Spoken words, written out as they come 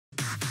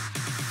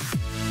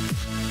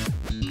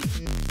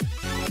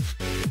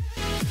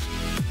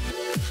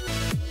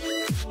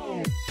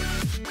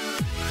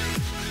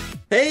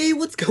Hey,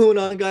 what's going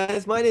on,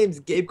 guys? My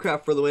name's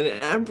GabeCraft for the win,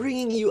 and I'm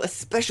bringing you a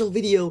special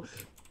video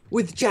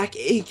with Jack,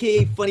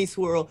 aka Funny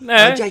Swirl.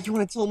 Nah. Jack, you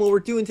want to tell him what we're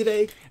doing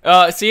today?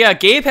 So yeah,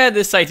 Gabe had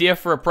this idea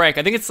for a prank.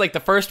 I think it's like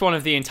the first one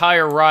of the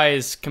entire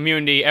Rise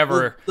community Well,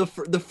 ever. the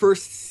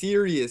first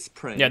serious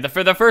prank. Yeah, the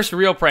first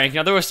real prank.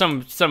 You know, there was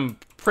some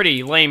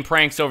pretty lame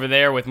pranks over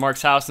there with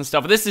Mark's house and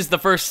stuff, but this is the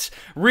first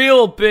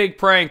real big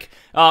prank,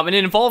 and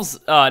it involves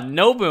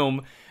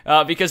Noboom.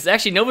 Because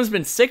actually Noboom's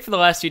been sick for the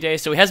last few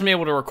days, so he hasn't been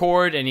able to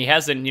record, and he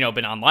hasn't,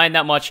 been online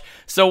that much.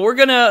 So we're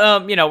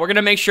gonna, we're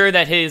gonna make sure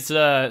that his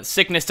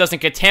sickness doesn't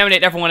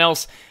contaminate everyone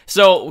else.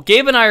 So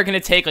Gabe and I are gonna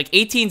take like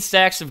 18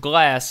 stacks of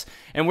glass,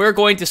 and we're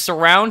going to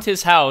surround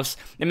his house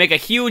and make a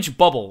huge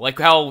bubble, like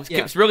how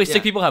really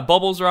sick people have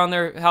bubbles around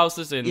their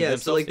houses. And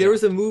so like there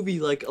was a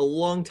movie like a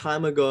long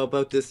time ago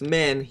about this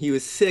man. He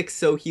was sick,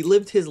 so he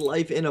lived his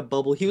life in a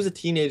bubble. He was a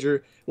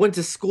teenager, went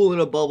to school in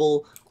a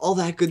bubble, all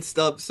that good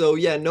stuff. So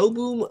yeah,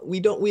 Noboom,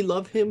 we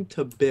love him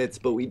to bits,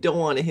 but we don't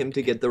want him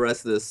to get the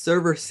rest of the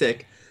server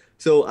sick.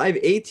 So I have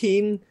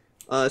 18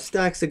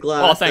 stacks of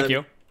glass. Oh, thank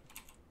you.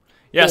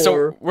 Yeah,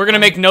 so we're gonna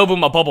make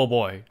Noboom a bubble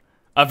boy,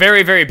 a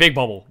very, very big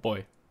bubble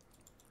boy.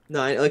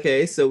 9.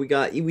 Okay, so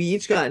we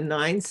each got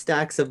 9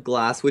 stacks of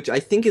glass, which I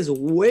think is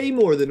way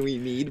more than we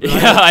need. But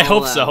yeah, I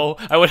hope so.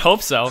 I would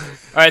hope so. All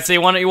right, so you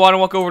want to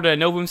walk over to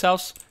Noboom's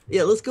house?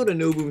 Yeah, let's go to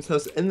Noboom's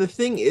house. And the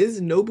thing is,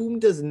 Noboom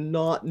does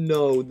not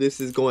know this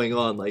is going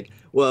on. Like,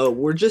 well,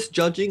 we're just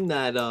judging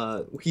that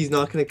he's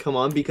not going to come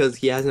on because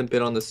he hasn't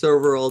been on the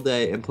server all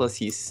day, and plus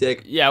he's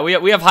sick. Yeah,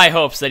 we have high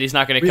hopes that he's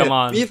not going to come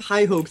on. We have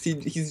high hopes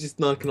he's just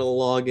not going to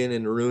log in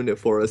and ruin it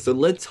for us. So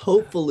let's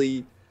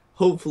hopefully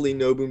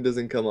Noboom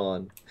doesn't come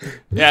on.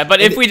 Yeah,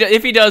 but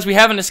if he does, we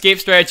have an escape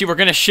strategy. We're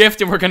going to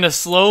shift, and we're going to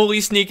slowly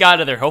sneak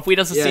out of there. Hopefully he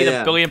doesn't see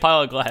the billion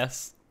pile of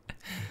glass.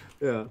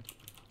 Yeah.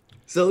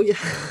 So, yeah.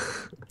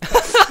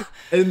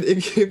 And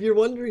if you're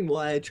wondering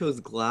why I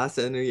chose glass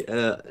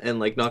and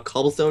like not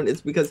cobblestone,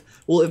 it's because,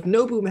 well, if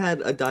Noboom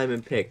had a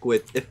diamond pick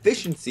with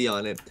efficiency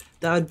on it,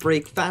 that would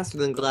break faster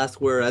than glass,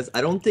 whereas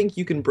I don't think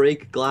you can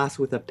break glass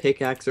with a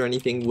pickaxe or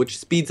anything, which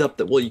speeds up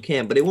the, well, you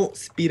can, but it won't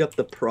speed up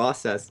the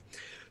process.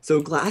 So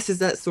glass is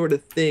that sort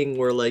of thing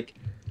where, like,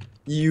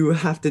 you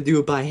have to do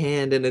it by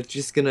hand, and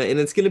it's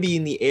gonna be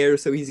in the air,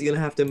 so he's gonna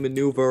have to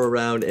maneuver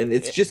around, and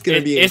it's just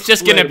gonna be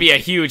a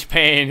huge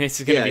pain.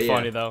 It's gonna be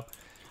funny though.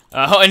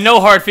 And no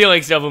hard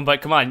feelings, Noboom,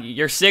 but come on,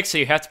 you're sick, so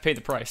you have to pay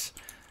the price.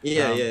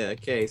 Yeah,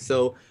 okay.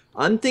 So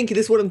I'm thinking,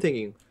 this is what I'm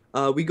thinking.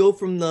 We go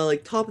from the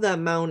top of that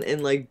mountain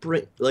and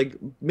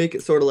make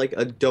it sort of like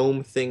a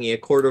dome thingy, a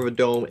quarter of a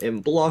dome,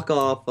 and block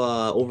off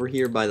over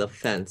here by the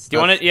fence. Do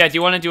you want to? Yeah, do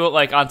you want to do it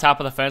like on top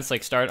of the fence,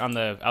 like start on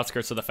the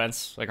outskirts of the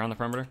fence, like on the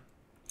perimeter?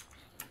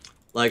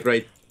 Like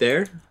right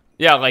there?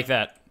 Yeah, like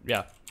that.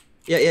 Yeah.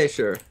 Yeah,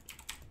 sure.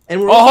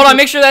 And we're hold on,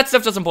 make sure that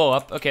stuff doesn't blow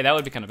up. Okay, that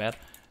would be kind of bad.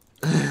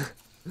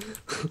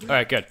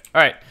 Alright, good.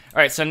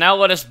 Alright, so now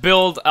let us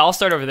build. I'll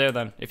start over there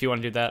then, if you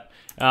want to do that.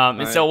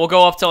 And so we'll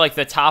go up to like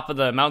the top of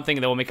the mountain thing,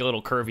 and then we'll make a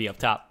little curvy up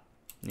top.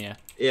 Yeah.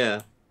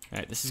 Yeah.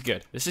 Alright, this is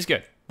good. This is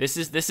good. This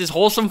is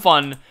wholesome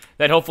fun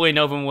that hopefully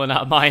Noboom will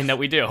not mind that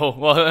we do.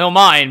 Well, he'll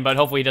mind, but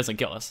hopefully he doesn't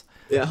kill us.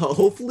 Yeah,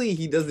 hopefully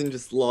he doesn't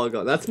just log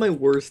on. That's my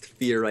worst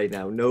fear right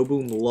now.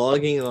 Noboom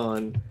logging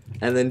on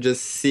and then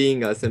just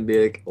seeing us and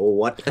be like, oh,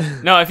 what?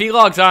 No, if he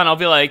logs on, I'll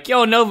be like,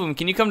 yo, Noboom,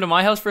 can you come to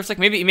my house for a sec?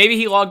 Maybe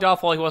he logged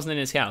off while he wasn't in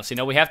his house. You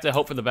know, we have to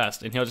hope for the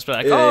best. And he'll just be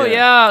like,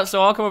 yeah,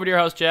 so I'll come over to your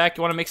house, Jack.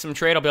 You want to make some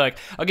trade? I'll be like,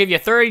 I'll give you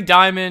 30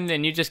 diamond,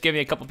 and you just give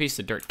me a couple pieces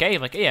of dirt. Okay?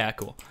 Like, yeah,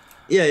 cool.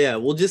 Yeah,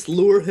 we'll just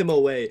lure him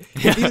away.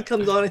 If he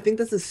comes on, I think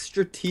that's a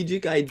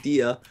strategic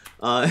idea.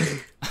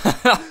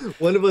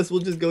 One of us will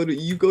just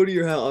you go to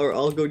your house, or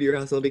I'll go to your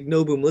house, and I'll be like,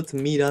 Noboom, let's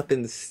meet up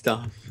and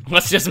stuff.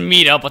 Let's just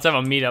meet up. Let's have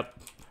a meetup.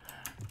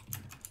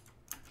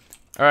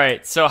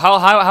 Alright, so how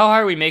high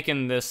are we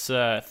making this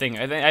thing?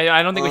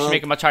 I don't think we should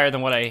make it much higher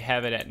than what I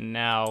have it at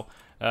now.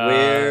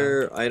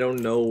 I don't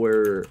know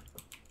where...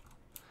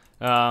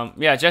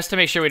 yeah, just to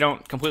make sure we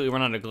don't completely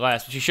run out of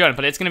glass, which you shouldn't,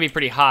 but it's going to be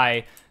pretty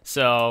high,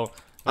 so...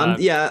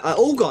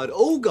 oh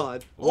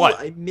god. What?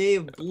 I may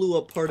have blew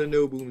up part of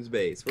Noboom's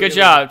base. Good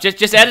job.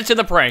 Just add it to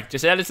the prank.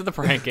 Just add it to the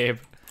prank, Gabe.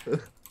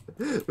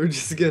 We're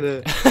just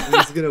gonna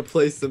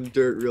place some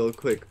dirt real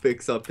quick,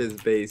 fix up his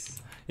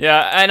base.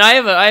 Yeah, and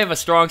I have a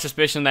strong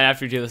suspicion that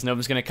after we do this,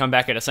 Noboom's gonna come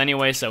back at us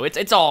anyway, so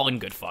it's all in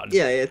good fun.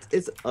 Yeah,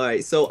 it's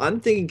alright. So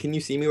I'm thinking, can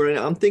you see me right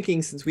now? I'm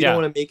thinking, since we don't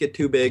want to make it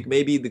too big,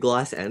 maybe the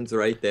glass ends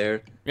right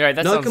there. Yeah,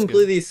 that not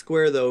completely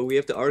square though. We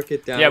have to arc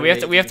it down. Yeah, we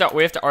have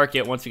to arc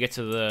it once we get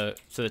to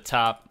the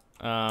top.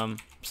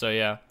 So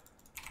yeah.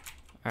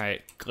 All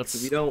right,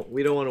 let's. We don't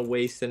want to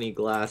waste any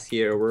glass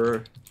here.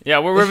 We're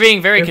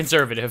being very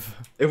conservative.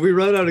 If we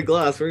run out of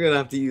glass, we're gonna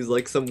have to use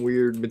like some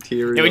weird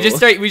material. Yeah, we just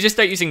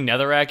start using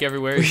netherrack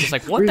everywhere. It's just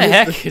like, what the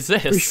heck is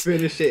this? We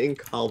finish it in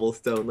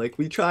cobblestone. Like,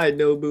 we tried,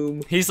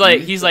 Noboom. He's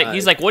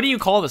like, what do you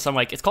call this? I'm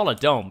like, it's called a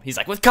dome. He's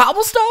like, with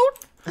cobblestone?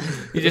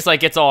 He just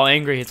like gets all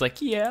angry. He's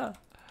like, yeah.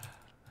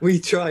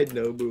 We tried,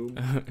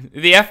 Noboom.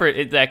 The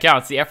effort that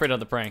counts. The effort of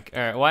the prank. All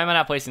right, why am I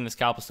not placing this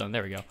cobblestone?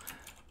 There we go.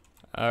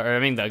 Or I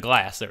mean the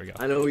glass. There we go.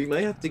 I know we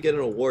might have to get an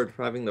award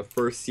for having the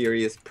first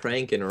serious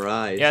prank in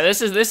Rise. Yeah,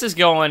 this is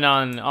going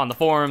on the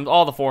forums.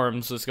 All the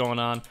forums is going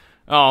on.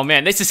 Oh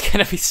man, this is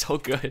gonna be so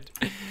good.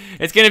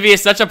 It's gonna be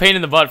such a pain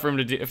in the butt for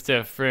him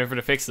for him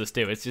to fix this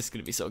too. It's just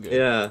gonna be so good.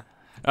 Yeah.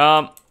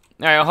 All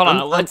right, hold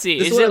on. Let's see.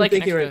 Is it like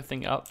an extra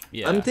thing up?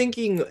 Yeah. I'm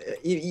thinking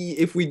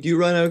if we do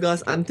run out of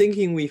glass, I'm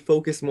thinking we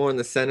focus more on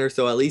the center,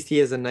 so at least he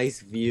has a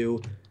nice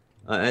view,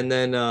 and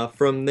then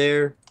from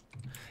there,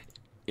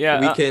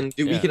 yeah, we can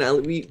do.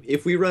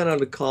 If we run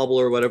out of cobble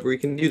or whatever, we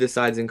can do the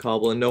sides in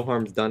cobble, and no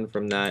harm's done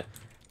from that,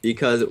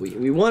 because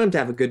we want him to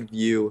have a good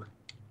view.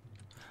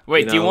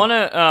 Wait, do you want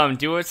to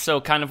do it so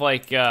kind of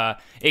like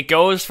it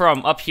goes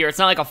from up here? It's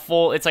not like a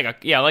full. It's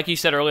like a like you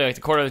said earlier, like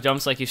the quarter of the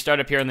jumps. Like you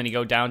start up here and then you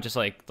go down just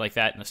like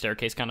that in a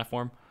staircase kind of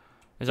form.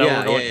 Is that what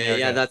we're going?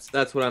 Yeah.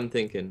 That's what I'm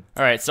thinking.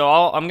 All right, so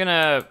I'm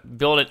gonna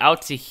build it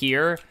out to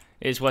here.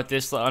 Is what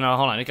this? Oh no,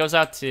 hold on. It goes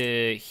out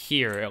to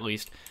here at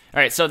least. All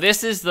right, so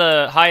this is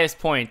the highest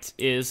point.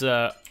 Is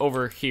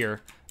over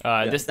here.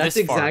 That's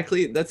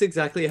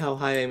exactly how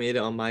high I made it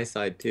on my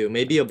side too.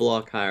 Maybe a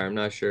block higher. I'm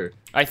not sure.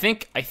 I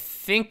think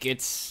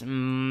it's it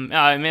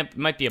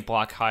might be a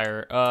block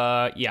higher.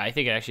 Yeah, I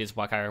think it actually is a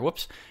block higher.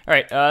 Whoops. All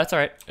right, that's all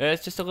right.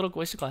 It's just a little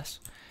waste of glass.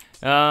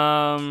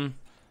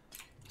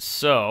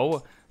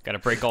 So gotta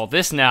break all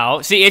this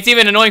now. See, it's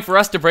even annoying for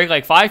us to break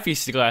like 5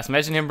 pieces of glass.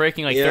 Imagine him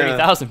breaking like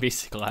 30,000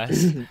 pieces of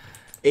glass.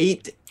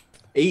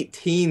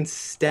 18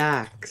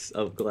 stacks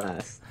of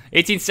glass.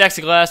 18 stacks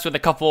of glass with a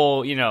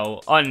couple,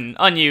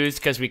 unused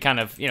because we kind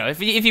of, if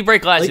you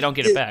break glass, you don't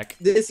get it back.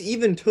 This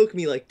even took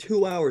me like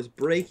 2 hours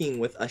breaking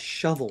with a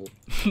shovel.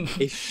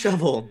 A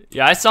shovel.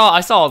 Yeah, I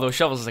saw all those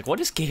shovels. I was like, what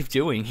is Gabe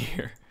doing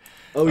here?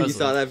 Oh, you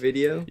saw that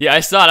video? Yeah,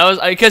 I saw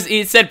it. Because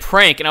it said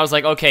prank, and I was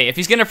like, okay, if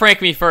he's gonna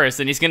prank me first,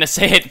 then he's gonna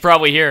say it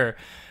probably here.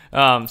 So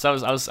I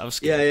was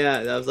scared.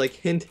 Yeah. That was like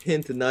hint,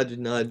 nudge,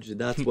 nudge.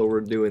 That's what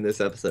we're doing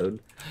this episode.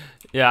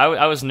 Yeah,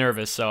 I was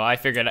nervous, so I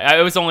figured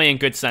it was only in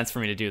good sense for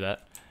me to do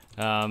that.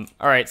 All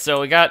right,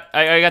 so I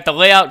got the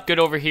layout good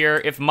over here.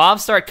 If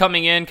mobs start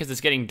coming in because it's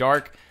getting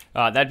dark,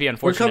 that'd be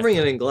unfortunate. We're covering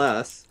it in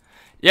glass.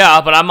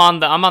 Yeah, but I'm on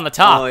the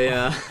top. Oh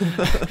yeah.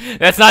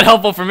 That's not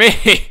helpful for me.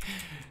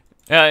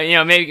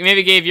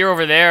 Maybe Gabe, you're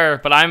over there,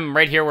 but I'm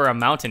right here where a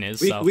mountain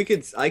is.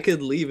 I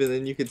could leave and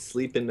then you could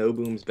sleep in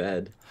Noboom's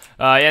bed.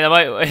 Yeah, that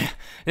might.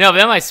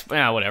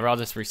 Whatever. I'll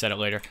just reset it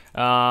later.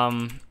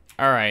 All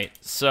right.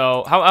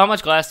 So how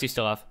much glass do you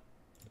still have?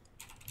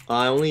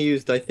 I only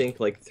used, I think,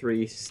 like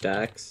 3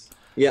 stacks.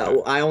 Yeah,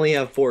 I only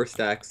have 4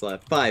 stacks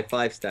left. Five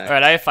stacks. All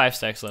right, I have 5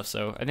 stacks left,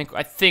 so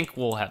I think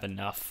we'll have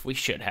enough. We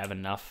should have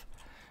enough.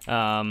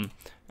 All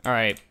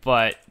right,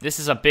 but this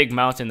is a big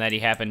mountain that he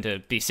happened to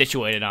be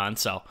situated on,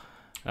 so.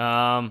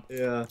 Yeah.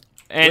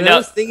 And when I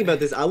was thinking about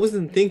this, I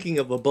wasn't thinking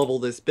of a bubble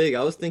this big.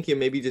 I was thinking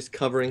maybe just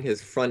covering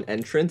his front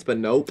entrance, but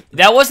nope.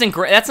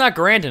 That's not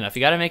grand enough. You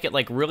got to make it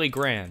like really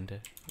grand,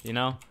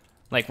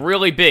 Like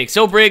really big,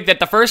 so big that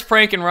the first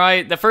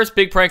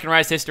big prank in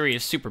Rise history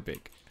is super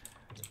big.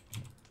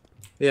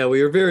 Yeah,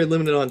 we were very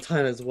limited on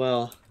time as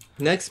well.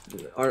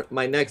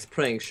 My next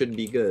prank should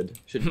be good.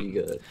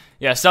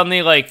 Yeah,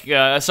 suddenly like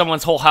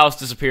someone's whole house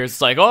disappears.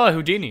 It's like, oh,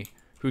 Houdini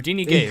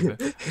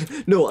Gabe.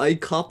 No, I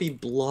copy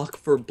block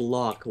for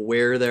block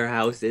where their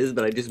house is,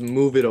 but I just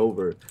move it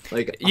over.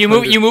 Like you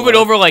move it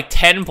over like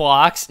 10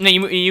 blocks. No,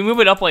 you move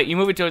it up like you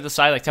move it to the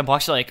side like 10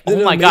 blocks. You're like,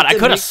 oh my god, I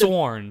could have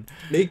sworn.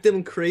 Make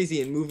them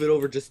crazy and move it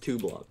over just 2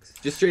 blocks,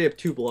 just straight up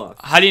 2 blocks.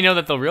 How do you know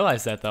that they'll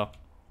realize that though?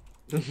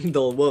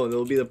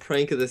 They'll be the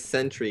prank of the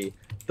century.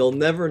 They'll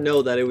never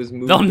know that it was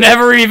moved. They'll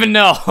never even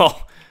know.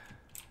 All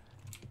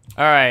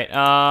right.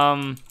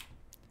 All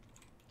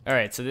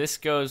right. So this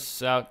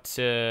goes out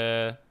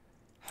to,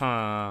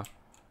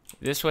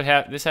 This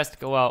has to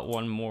go out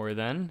 1 more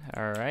then.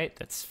 All right.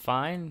 That's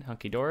fine.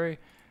 Hunky dory.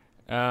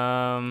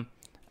 Down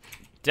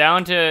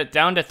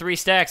to 3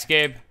 stacks,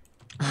 Gabe.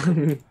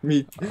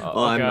 Me.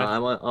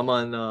 I'm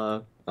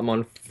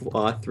on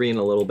 3 in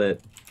a little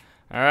bit.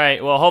 All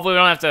right. Well, hopefully we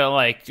don't have to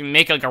like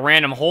make like a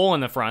random hole in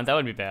the front. That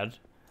would be bad.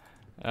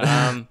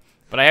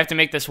 But I have to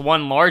make this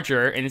one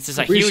larger, and it's just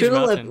a huge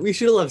mountain. We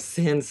should have left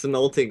sand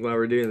smelting while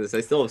we're doing this.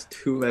 I still have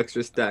 2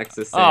 extra stacks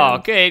of sand. Oh,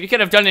 okay. You could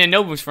have done it in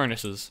Noboom's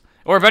furnaces,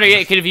 or better yet,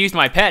 you could have used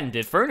my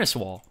patented furnace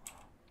wall.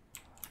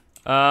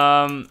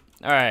 All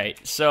right.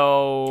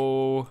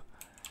 So,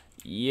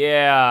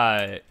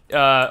 yeah.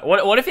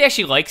 What if he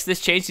actually likes this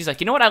change? He's like,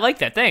 you know what? I like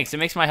that. Thanks. It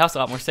makes my house a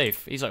lot more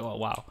safe. He's like, well,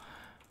 wow.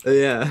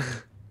 Yeah.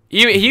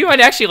 He might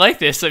actually like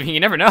this. I mean, you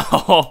never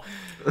know.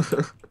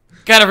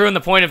 Kind of ruin the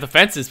point of the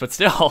fences, but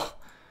still.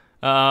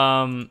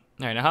 All right,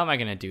 now how am I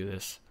gonna do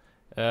this?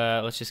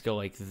 Let's just go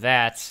like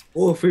that.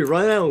 Well, if we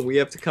run out and we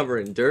have to cover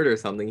in dirt or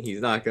something,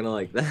 he's not gonna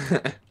like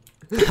that.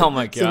 Oh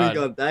my god. So we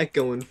got that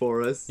going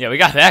for us. Yeah, we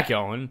got that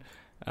going.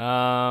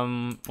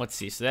 Let's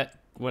see. So that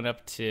went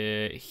up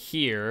to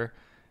here.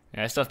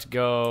 Yeah, I still have to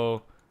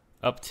go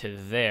up to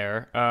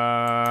there.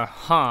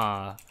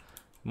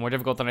 More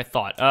difficult than I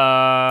thought.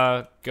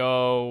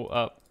 Go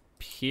up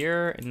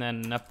here, and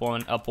then up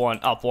one, up one,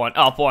 up one,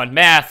 up one.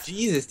 Math.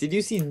 Jesus, did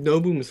you see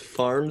Noboom's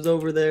farms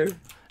over there?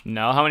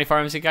 No, how many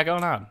farms you got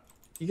going on?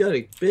 You got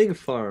a big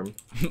farm.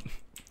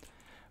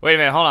 Wait a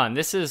minute, hold on.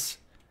 This is.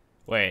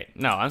 Wait,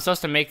 no, I'm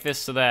supposed to make this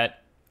so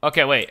that.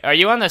 Okay, wait. Are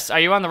you on this? Are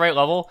you on the right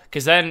level?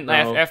 Because then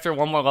after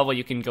one more level,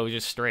 you can go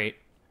just straight.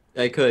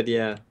 I could,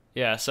 yeah.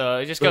 Yeah, so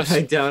it just goes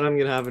right down. I'm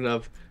gonna have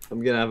enough.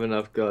 I'm gonna have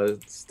enough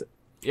guts.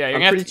 Yeah,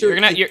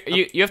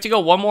 you have to go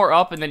one more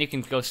up, and then you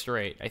can go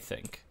straight, I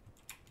think.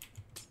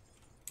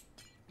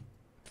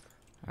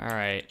 All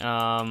right.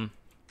 And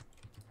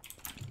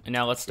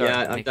now let's start.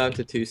 Yeah, I'm down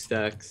to 2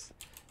 stacks.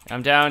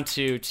 I'm down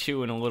to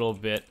 2 in a little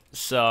bit,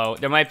 so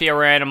there might be a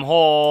random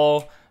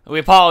hole. We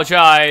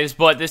apologize,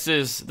 but this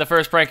is the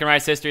first prank in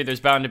Riot's history. There's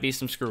bound to be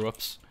some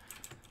screw-ups.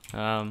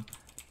 So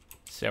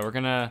we're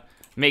gonna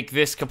make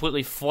this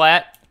completely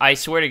flat. I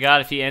swear to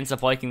God, if he ends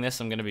up liking this,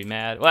 I'm gonna be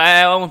mad. Well,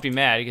 I won't be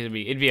mad because it'd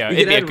be a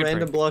good random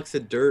prank. blocks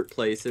of dirt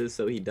places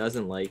so he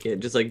doesn't like it.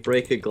 Just like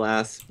break a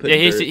glass. Put Yeah,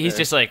 dirt he's there.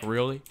 just like,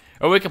 really?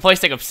 Or we could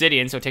place like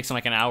obsidian, so it takes him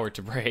like an hour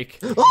to break.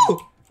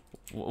 Oh!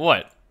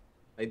 What?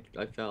 I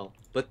fell.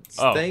 But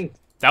Oh. thanks.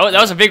 That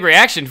was a big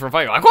reaction for a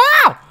fight. You're like,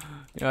 wow!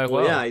 You're like,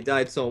 Well, whoa. yeah, I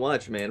died so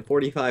much, man.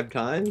 45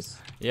 times.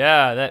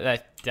 Yeah,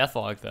 that death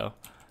log though.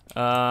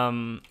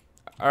 All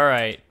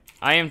right,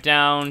 I am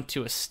down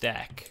to a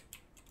stack.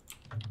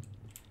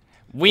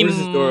 Where's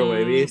his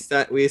doorway?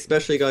 We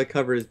especially gotta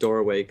cover his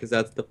doorway because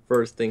that's the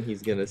first thing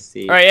he's gonna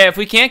see. All right, yeah. If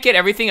we can't get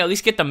everything, at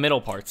least get the middle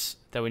parts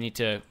that we need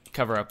to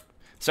cover up.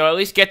 So at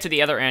least get to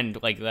the other end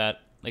like that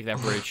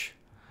bridge.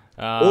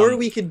 Or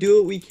we could do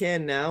what we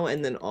can now,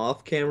 and then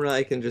off camera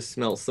I can just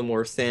smelt some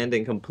more sand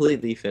and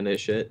completely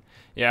finish it.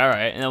 Yeah, all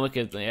right, and then look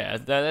at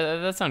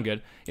that sounds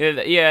good.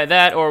 Yeah,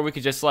 that, or we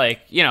could just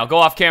like go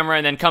off camera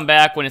and then come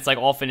back when it's like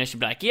all finished and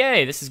be like,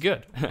 yay, this is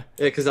good. Yeah,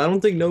 because I don't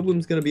think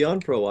Noboom's gonna be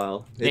on for a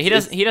while. He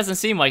doesn't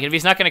seem like it. If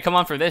he's not gonna come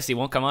on for this, he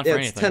won't come on for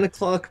anything. It's 10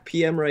 o'clock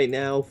p.m. right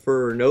now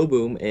for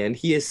Noboom, and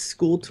he has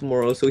school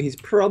tomorrow, so he's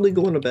probably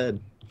going to bed.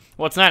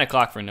 Well, it's 9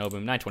 o'clock for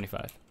Noboom,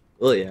 9:25.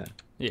 Well, yeah.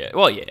 Yeah.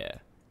 Well, yeah.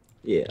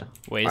 Yeah.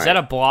 Wait, is that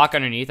a block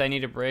underneath I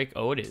need to break?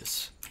 Oh, it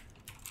is.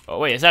 Oh,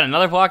 wait, is that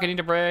another block I need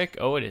to break?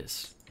 Oh, it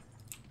is.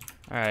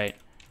 All right,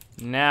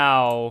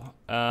 now.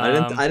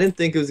 I didn't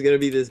think it was gonna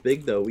be this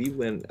big though. We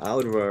went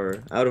out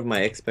of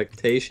my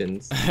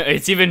expectations.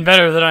 It's even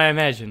better than I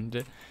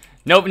imagined.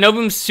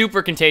 Noboom's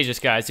super contagious,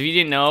 guys. If you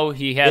didn't know,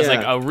 he has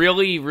like a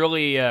really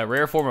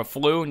rare form of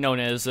flu known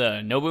as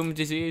Noboom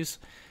disease.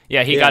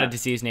 Yeah, he got a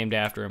disease named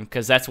after him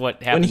because that's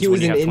what happens when he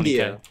was you in have 20K.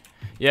 India.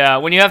 Yeah,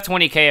 when you have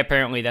 20K,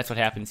 apparently that's what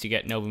happens. You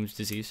get Noboom's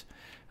disease.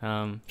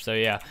 So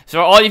yeah.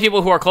 So all you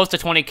people who are close to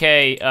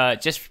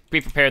 20K, just be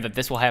prepared that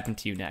this will happen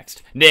to you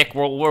next. Nick,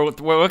 we're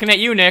looking at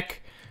you,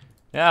 Nick.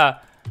 Yeah.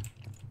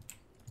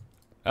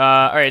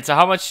 All right. So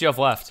how much do you have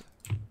left?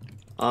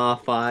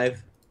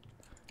 5.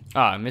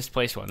 Ah,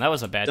 misplaced one. That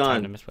was a bad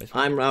time to misplace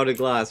one. I'm out of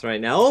glass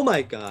right now. Oh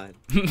my god.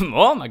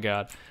 Oh my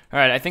god. All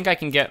right. I think I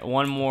can get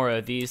one more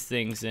of these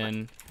things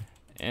in.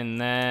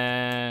 And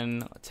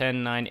then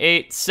 10, 9,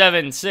 8,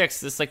 7, 6.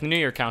 This is like the New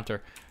Year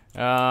counter.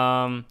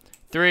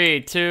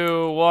 3,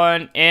 2,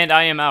 1, and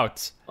I am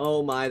out.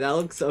 Oh my, that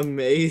looks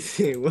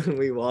amazing when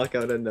we walk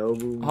out of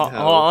Noboom's house.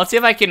 Hold on, let's see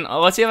if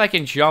I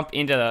can jump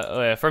into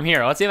the from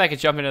here. Let's see if I can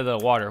jump into the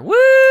water.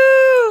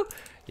 Woo!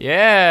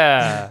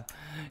 Yeah,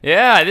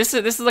 yeah. This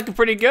is looking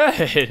pretty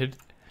good.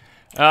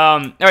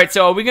 All right.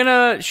 So are we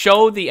gonna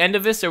show the end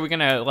of this, or are we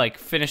gonna like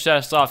finish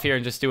this off here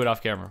and just do it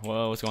off camera?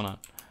 What's going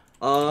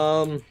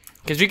on?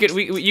 Because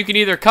you can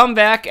either come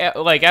back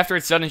like after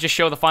it's done and just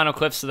show the final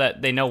clips so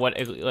that they know what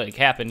like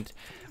happened,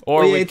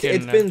 or well, yeah,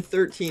 it's been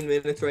 13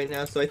 minutes right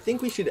now, so I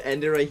think we should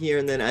end it right here,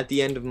 and then at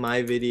the end of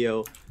my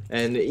video,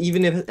 and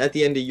even if at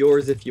the end of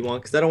yours if you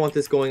want, because I don't want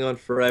this going on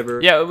forever.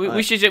 Yeah,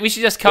 we should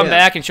just come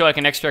back and show like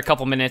an extra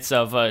couple minutes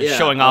of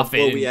showing off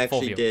what we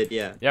actually did.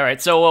 Yeah. All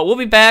right, so we'll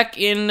be back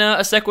in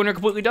a sec when we're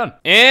completely done.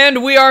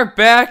 And we are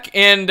back,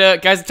 and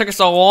guys, it took us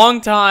a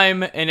long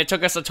time, and it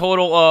took us a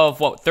total of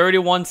what,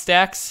 31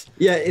 stacks?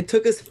 Yeah, it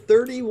took us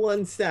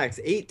 31 stacks,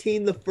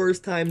 18 the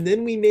first time.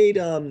 Then we made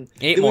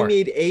 8 more. We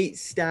made 8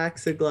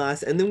 stacks of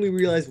glass, and then we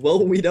realized,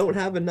 well, we don't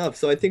have enough,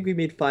 so I think we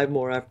made 5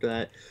 more after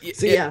that.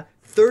 So yeah,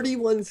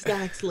 31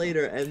 stacks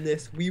later, and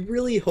we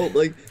really hope,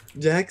 like,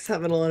 Jack's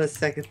having a lot of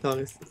second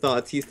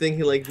thoughts. He's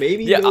thinking like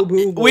maybe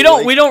Noboom. We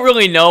don't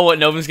really know what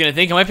Noboom's gonna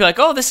think. He might be like,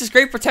 oh, this is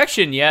great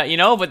protection, yeah,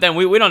 but then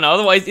we don't know.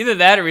 Otherwise, either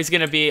that or he's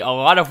gonna be a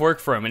lot of work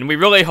for him, and we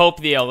really hope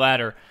the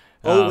latter.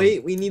 Oh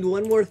wait, we need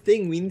one more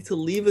thing. We need to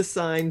leave a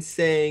sign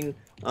saying,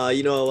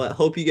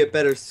 hope you get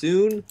better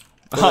soon.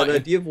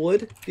 But, do you have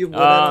wood? Do you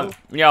have wood?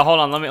 Yeah, hold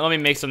on. Let me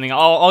make something.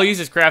 I'll use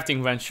this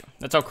crafting bench.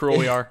 That's how cruel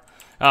we are.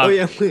 Oh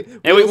yeah,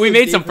 we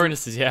made some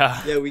furnaces.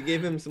 Yeah. Yeah, we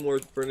gave him some more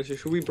furniture.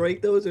 Should we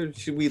break those, or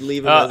should we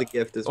leave them as a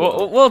gift as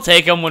well? We'll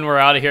take them when we're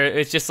out of here.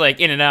 It's just like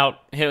in and out.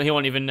 He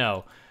won't even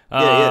know.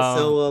 Yeah.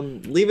 So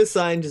leave a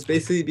sign. Just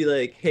basically be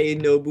like, "Hey,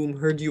 Noboom,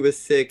 heard you was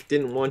sick.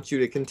 Didn't want you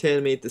to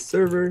contaminate the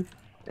server,"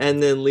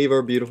 and then leave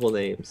our beautiful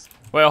names.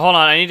 Wait, hold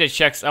on. I need to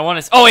check.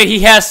 Oh wait, he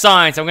has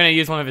signs. I'm gonna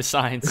use one of his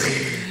signs.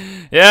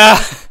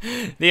 Yeah.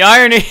 The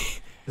irony.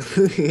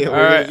 Yeah,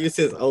 we're gonna use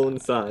his own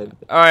sign.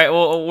 All right.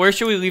 Well, where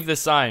should we leave the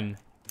sign?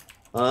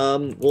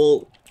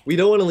 Well, we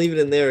don't want to leave it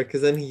in there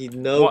because then he'd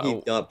know he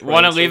got pranked.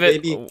 Want to leave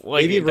it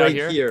maybe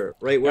right here,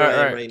 right where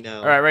I am right now.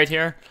 All right, right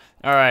here.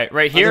 All right,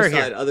 right here.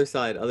 Other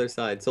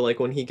side. So like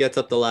when he gets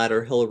up the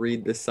ladder, he'll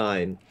read the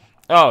sign.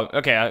 Oh,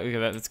 okay.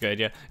 That's good.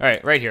 Yeah. All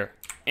right, right here.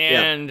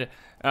 And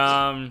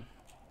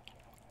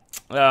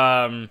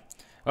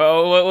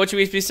what should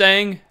we be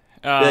saying?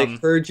 I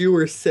heard you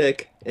were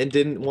sick and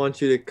didn't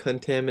want you to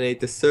contaminate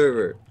the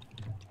server.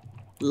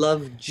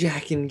 Love,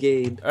 Jack and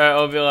Gabe.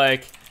 I'll be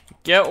like,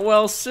 get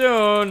well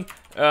soon.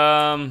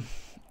 You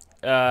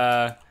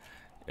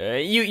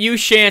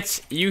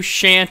shan't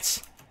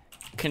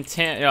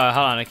hold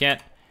on, I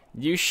can't.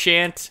 You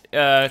shan't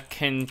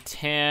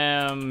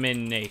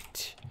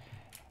contaminate.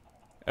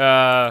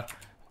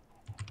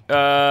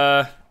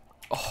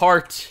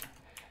 Heart,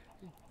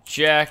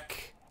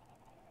 Jack,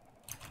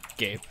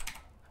 Gabe.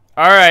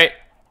 All right.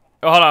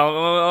 Oh, hold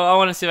on. I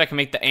want to see if I can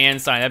make the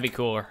and sign. That'd be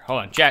cooler.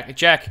 Hold on.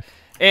 Jack,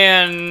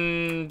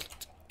 and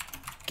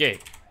Gabe.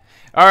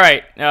 All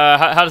right.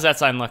 How does that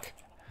sign look?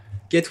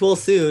 Get well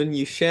soon.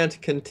 You shan't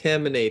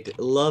contaminate.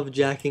 Love,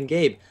 Jack and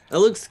Gabe. That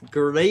looks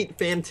great,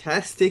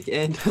 fantastic,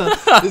 and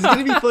it's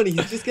gonna be funny.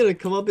 He's just gonna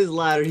come up his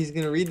ladder. He's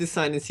gonna read the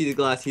sign and see the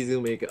glass. He's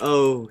gonna make,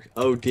 oh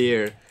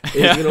dear. And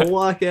he's gonna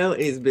walk out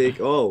and he's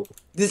big. Oh,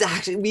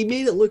 we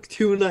made it look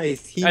too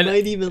nice. He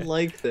might even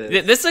like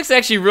this. This looks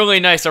actually really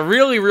nice. A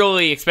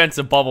really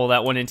expensive bubble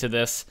that went into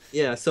this.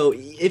 Yeah. So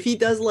if he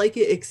does like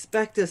it,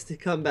 expect us to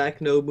come back,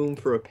 Noboom,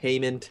 for a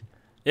payment.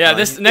 Yeah,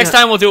 next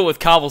time we'll do it with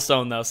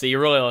cobblestone though, so you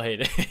really will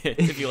hate it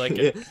if you like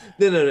it.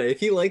 No. If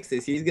he likes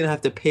this, he's gonna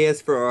have to pay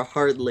us for our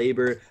hard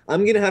labor.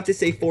 I'm gonna have to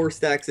say 4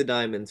 stacks of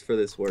diamonds for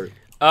this work.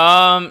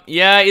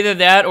 Yeah, either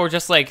that or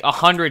just like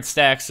 100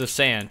 stacks of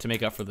sand to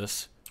make up for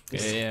this.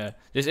 Yeah,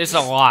 it's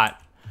a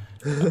lot.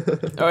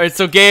 All right,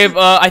 so Gabe,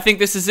 I think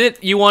this is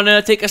it. You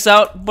wanna take us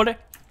out, buddy?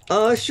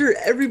 Sure,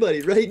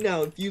 everybody, right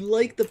now, if you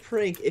like the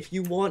prank, if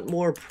you want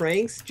more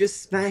pranks,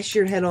 just smash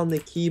your head on the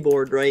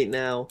keyboard right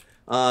now.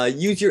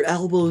 Use your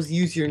elbows,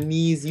 use your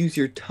knees, use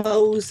your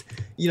toes.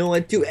 You know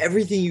what? Do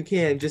everything you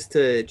can just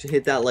to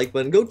hit that like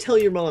button. Go tell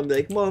your mom, be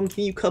like, Mom,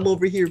 can you come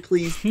over here,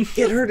 please?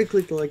 Get her to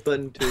click the like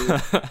button too,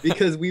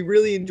 because we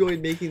really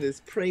enjoyed making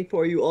this prank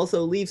for you.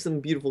 Also, leave some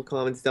beautiful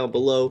comments down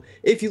below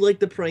if you like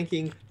the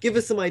pranking. Give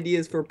us some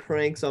ideas for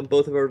pranks on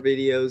both of our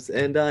videos,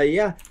 and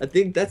yeah, I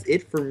think that's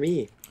it for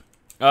me.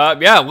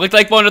 Yeah, click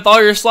like button with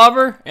all your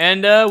slobber,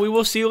 and we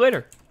will see you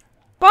later.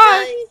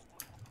 Bye.